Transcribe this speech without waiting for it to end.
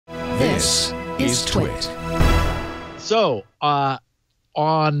This is TWiT. So,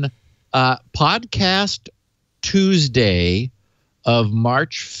 on podcast Tuesday of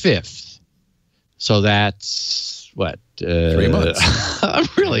March 5th, so that's what? 3 months. I'm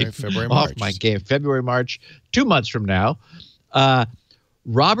really February, off March. my game. February, March, 2 months from now.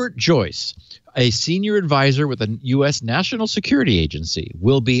 Robert Joyce, a senior advisor with the U.S. National Security Agency,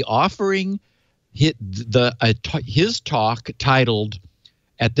 will be offering his talk titled,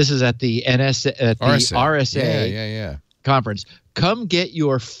 this is at the NSA, at the RSA conference. Come get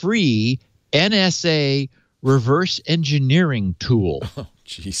your free NSA reverse engineering tool. Oh,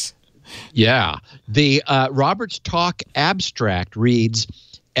 jeez. Yeah. The Robert's talk abstract reads,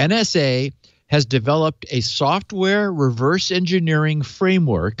 NSA has developed a software reverse engineering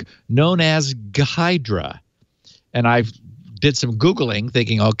framework known as GHIDRA. And I've did some Googling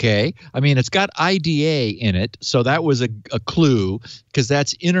thinking, okay, I mean, it's got IDA in it. So that was a clue, because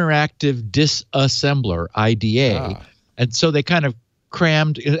that's interactive disassembler, IDA. And so they kind of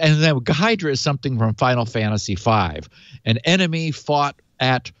crammed, and then GHIDRA is something from Final Fantasy V. An enemy fought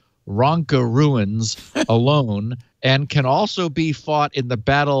at Ronka ruins alone and can also be fought in the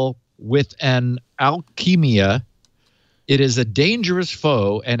battle with an alchemia. It is a dangerous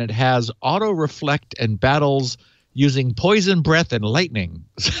foe, and it has auto-reflect and battles using poison breath and lightning.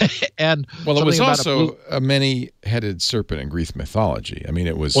 And well, it was also a many-headed serpent in Greek mythology. I mean,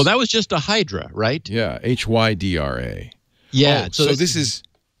 it was... Well, that was just a Hydra, right? Yeah, H-Y-D-R-A. Yeah. Oh, so this is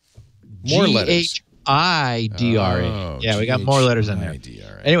more letters. G-H-I-D-R-A. Oh, yeah, we got more letters in there.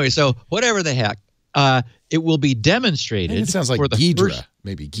 Anyway, so whatever the heck, it will be demonstrated. It sounds like for the Ghidra.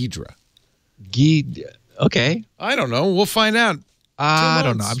 Maybe Ghidra. Okay. I don't know. We'll find out. I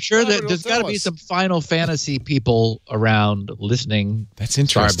don't know. I'm sure that there's got to be some Final Fantasy people around listening. That's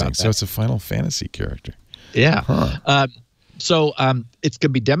interesting. Sorry about that. So it's a Final Fantasy character. Yeah. Huh. So it's going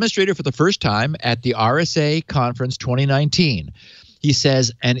to be demonstrated for the first time at the RSA Conference 2019. He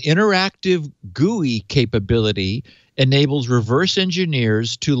says an interactive GUI capability enables reverse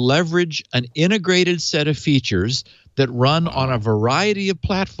engineers to leverage an integrated set of features that run on a variety of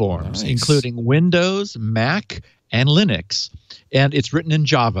platforms, including Windows, Mac, and Linux. And it's written in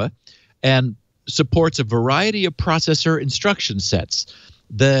Java and supports a variety of processor instruction sets.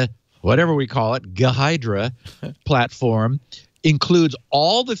 The, whatever we call it, GHIDRA platform includes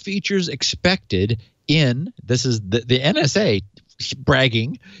all the features expected in, this is the NSA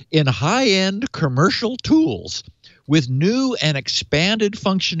bragging, in high-end commercial tools with new and expanded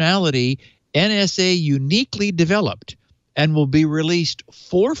functionality NSA uniquely developed and will be released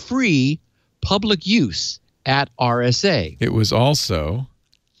for free public use at RSA. It was also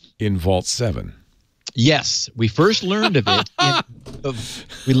in Vault 7. Yes, we first learned of it.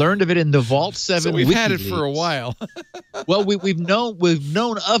 We learned of it in the Vault 7. So we've had it WikiLeaks. for a while. Well, we've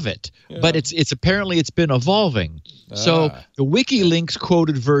known of it, but it's apparently it's been evolving. So the WikiLeaks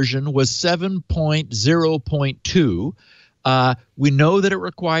quoted version was 7.0.2. We know that it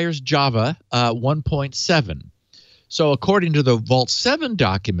requires Java 1.7. So according to the Vault 7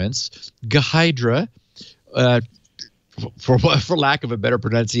 documents, GHIDRA, for lack of a better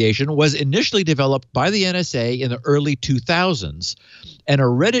pronunciation, was initially developed by the NSA in the early 2000s, and a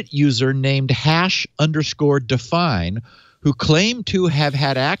Reddit user named #define, who claimed to have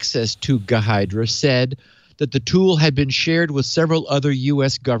had access to GHIDRA, said that the tool had been shared with several other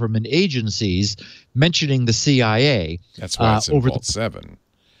U.S. government agencies, mentioning the CIA. That's why it's in Vault 7.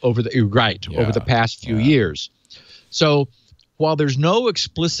 Over the past few years. So while there's no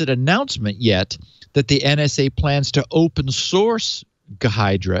explicit announcement yet that the NSA plans to open source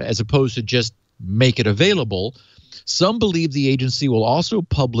GHIDRA as opposed to just make it available, some believe the agency will also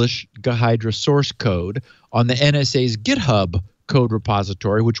publish GHIDRA source code on the NSA's GitHub code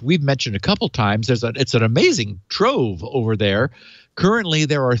repository, which we've mentioned a couple times. It's an amazing trove over there. Currently,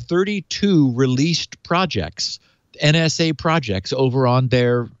 there are 32 released projects, NSA projects, over on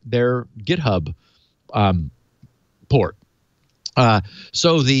their GitHub port.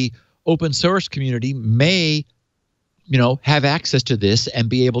 So the open source community may, have access to this and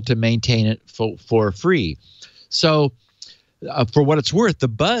be able to maintain it for free. So for what it's worth, the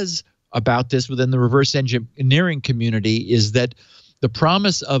buzz about this within the reverse engineering community is that the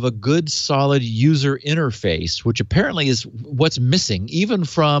promise of a good, solid user interface, which apparently is what's missing, even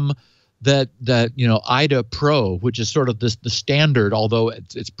from the IDA Pro, which is sort of the standard, although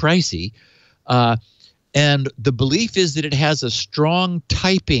it's pricey. And the belief is that it has a strong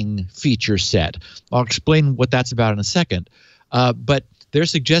typing feature set. I'll explain what that's about in a second. But they're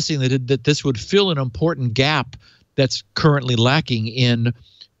suggesting that this would fill an important gap that's currently lacking in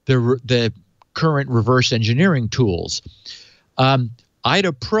the current reverse engineering tools.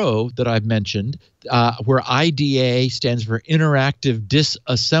 IDA Pro that I've mentioned, where IDA stands for Interactive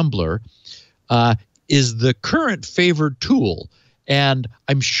Disassembler, is the current favored tool. And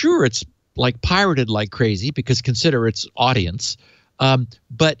I'm sure it's like pirated like crazy because consider its audience.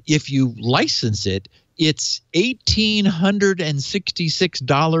 But if you license it, it's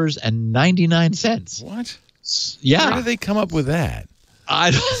 $1,866.99. What? Yeah. Where did they come up with that?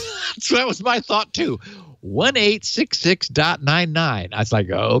 That was my thought too. 1,866.99. I was like,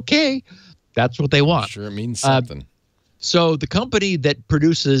 okay, that's what they want. Sure, it means something. So the company that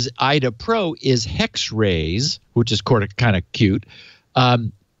produces IDA Pro is Hexrays, which is kind of cute.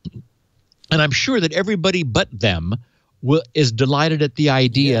 And I'm sure that everybody but them is delighted at the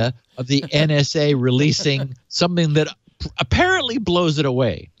idea of the NSA releasing something that apparently blows it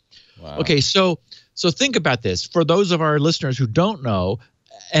away. Wow. Okay, so think about this. For those of our listeners who don't know,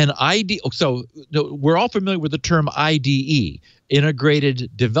 an IDE, so we're all familiar with the term IDE, Integrated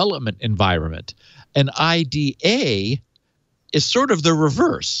Development Environment. An IDA is sort of the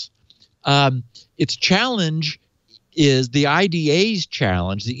reverse. Its challenge is the IDA's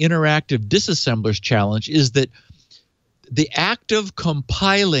challenge, the Interactive Disassembler's challenge, is that the act of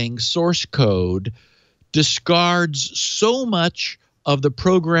compiling source code discards so much of the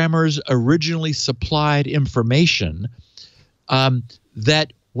programmer's originally supplied information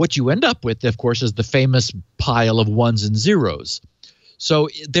that what you end up with, of course, is the famous pile of ones and zeros. So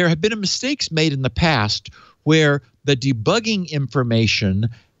there have been mistakes made in the past where the debugging information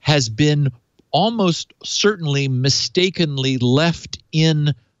has been almost certainly mistakenly left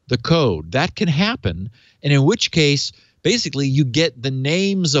in the code. That can happen, and in which case, basically, you get the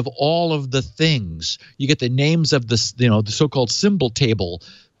names of all of the things. You get the names of the so-called symbol table,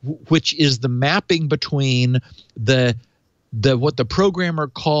 which is the mapping between the what the programmer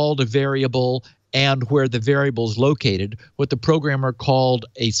called a variable and where the variable is located, what the programmer called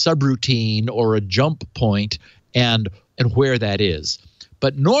a subroutine or a jump point, and where that is.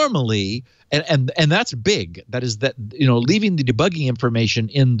 But normally, and that's big. That is that leaving the debugging information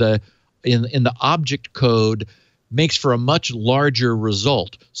in the object code makes for a much larger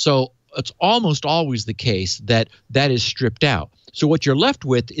result. So it's almost always the case that is stripped out. So what you're left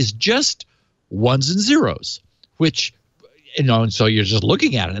with is just ones and zeros, which and so you're just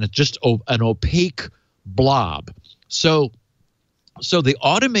looking at it, and it's just an opaque blob. So the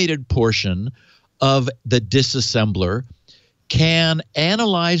automated portion of the disassembler can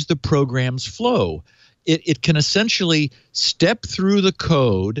analyze the program's flow. It can essentially step through the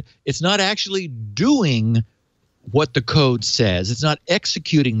code. It's not actually doing what the code says. It's not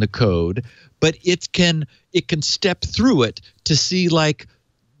executing the code, but it can step through it to see like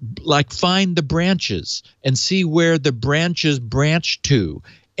find the branches and see where the branches branch to,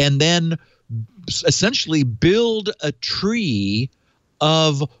 and then essentially build a tree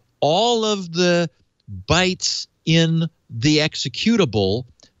of all of the bytes in the executable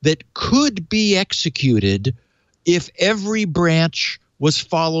that could be executed if every branch was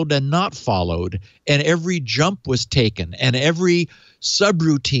followed and not followed, and every jump was taken, and every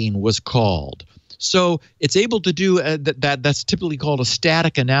subroutine was called. So it's able to do that's typically called a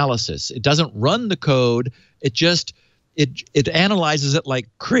static analysis. It doesn't run the code. It just it analyzes it like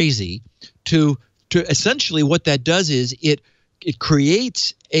crazy. To essentially what that does is it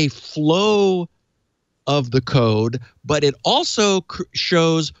creates a flow of the code, but it also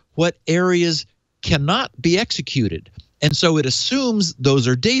shows what areas cannot be executed. And so it assumes those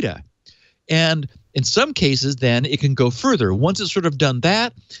are data. And in some cases, then it can go further. Once it's sort of done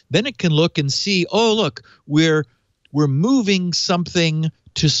that, then it can look and see, oh, look, we're moving something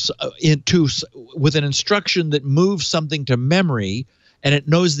with an instruction that moves something to memory, and it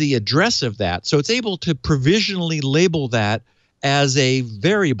knows the address of that. So it's able to provisionally label that as a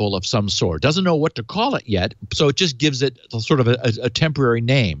variable of some sort. Doesn't know what to call it yet, so it just gives it sort of a temporary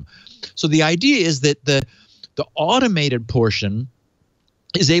name. So the idea is that the automated portion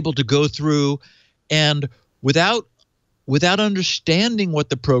is able to go through and without understanding what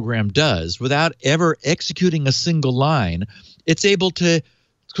the program does, without ever executing a single line, it's able to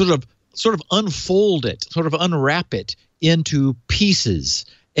sort of unfold it, sort of unwrap it into pieces,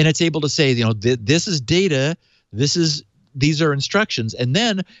 and it's able to say, this is data, these are instructions,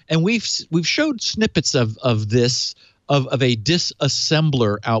 and we've showed snippets of this of a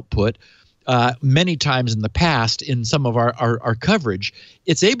disassembler output many times in the past in some of our coverage.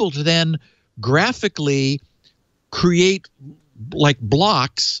 It's able to then graphically create like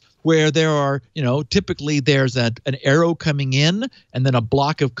blocks where there are, typically there's an arrow coming in and then a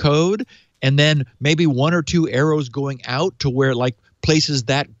block of code, and then maybe one or two arrows going out to where like places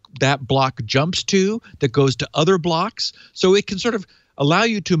that block jumps to that goes to other blocks. So it can sort of allow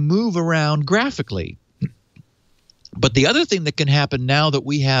you to move around graphically. But the other thing that can happen now that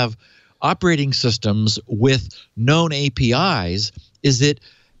we have operating systems with known APIs is that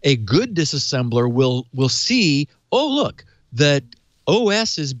a good disassembler will see, oh, look, the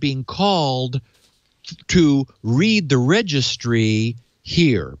OS is being called to read the registry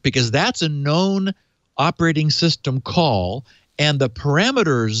here, because that's a known operating system call, and the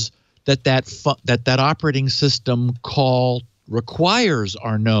parameters that operating system call requires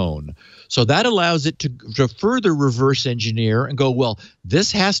are known. So that allows it to further reverse engineer and go, well,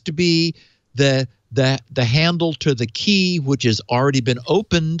 this has to be the handle to the key which has already been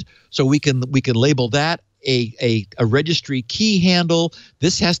opened, so we can label that a registry key handle.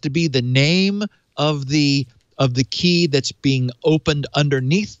 This has to be the name of the key that's being opened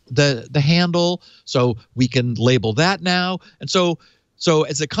underneath the handle, so we can label that now. And so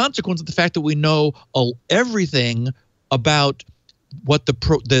as a consequence of the fact that we know everything about what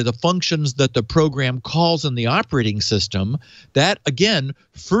the functions that the program calls in the operating system, that again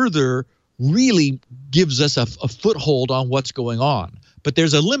further really gives us a foothold on what's going on. But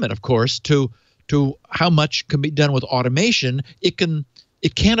there's a limit, of course, to how much can be done with automation. It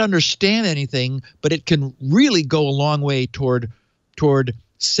can't understand anything, but it can really go a long way toward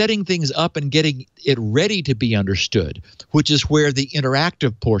setting things up and getting it ready to be understood, which is where the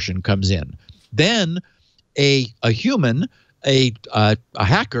interactive portion comes in. Then a human, a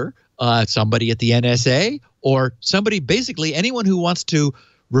hacker, somebody at the NSA, or somebody, basically anyone who wants to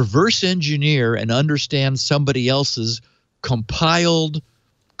reverse engineer and understand somebody else's compiled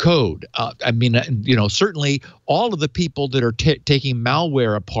code. Certainly all of the people that are taking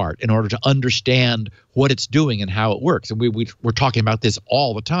malware apart in order to understand what it's doing and how it works. And we're talking about this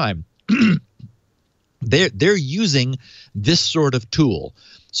all the time. They're using this sort of tool.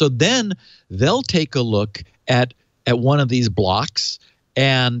 So then they'll take a look at one of these blocks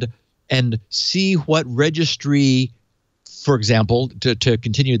and see what registry, for example, to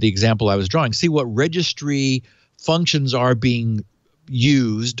continue the example I was drawing, see what registry functions are being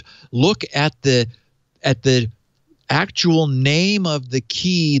used, look at the actual name of the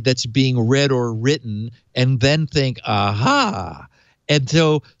key that's being read or written, and then think, aha. And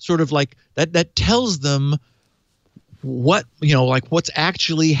so sort of like that tells them what, what's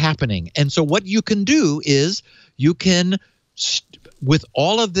actually happening. And so what you can do is you can, with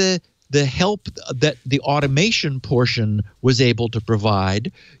all of the help that the automation portion was able to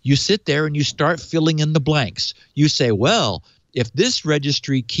provide, you sit there and you start filling in the blanks. You say, well, if this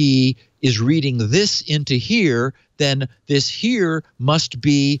registry key is reading this into here, then this here must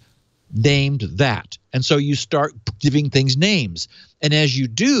be named that. And so you start giving things names. And as you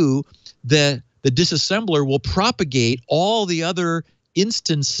do, the disassembler will propagate all the other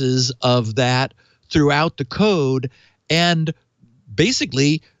instances of that throughout the code. And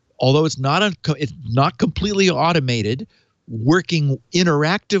basically, although it's not completely automated, working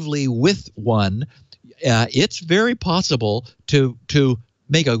interactively with one, it's very possible to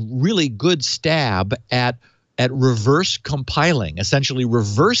make a really good stab at reverse compiling, essentially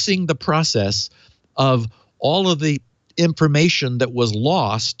reversing the process of all of the information that was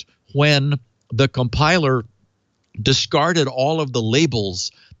lost when the compiler discarded all of the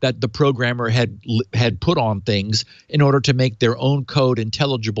labels that the programmer had put on things in order to make their own code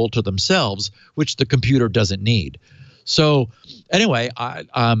intelligible to themselves, which the computer doesn't need. So anyway,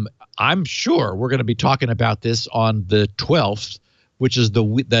 I'm sure we're going to be talking about this on the 12th, which is the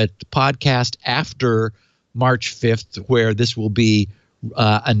podcast after March 5th, where this will be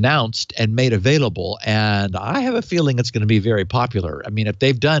announced and made available. And I have a feeling it's going to be very popular. I mean, if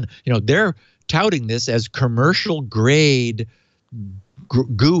they've done, they're touting this as commercial grade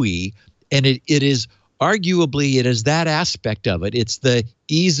GUI, and it is arguably, it is that aspect of it. It's the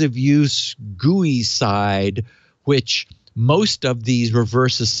ease of use GUI side, which most of these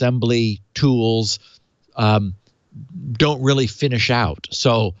reverse assembly tools don't really finish out.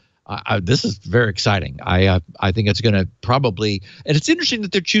 So this is very exciting. I think it's going to probably, and it's interesting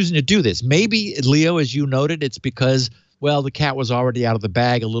that they're choosing to do this. Maybe, Leo, as you noted, it's because, well, the cat was already out of the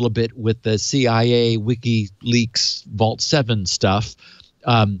bag a little bit with the CIA, WikiLeaks, Vault 7 stuff.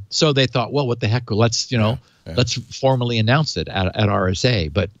 So they thought, well, what the heck? Let's formally announce it at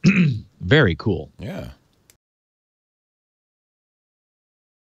RSA. But very cool. Yeah.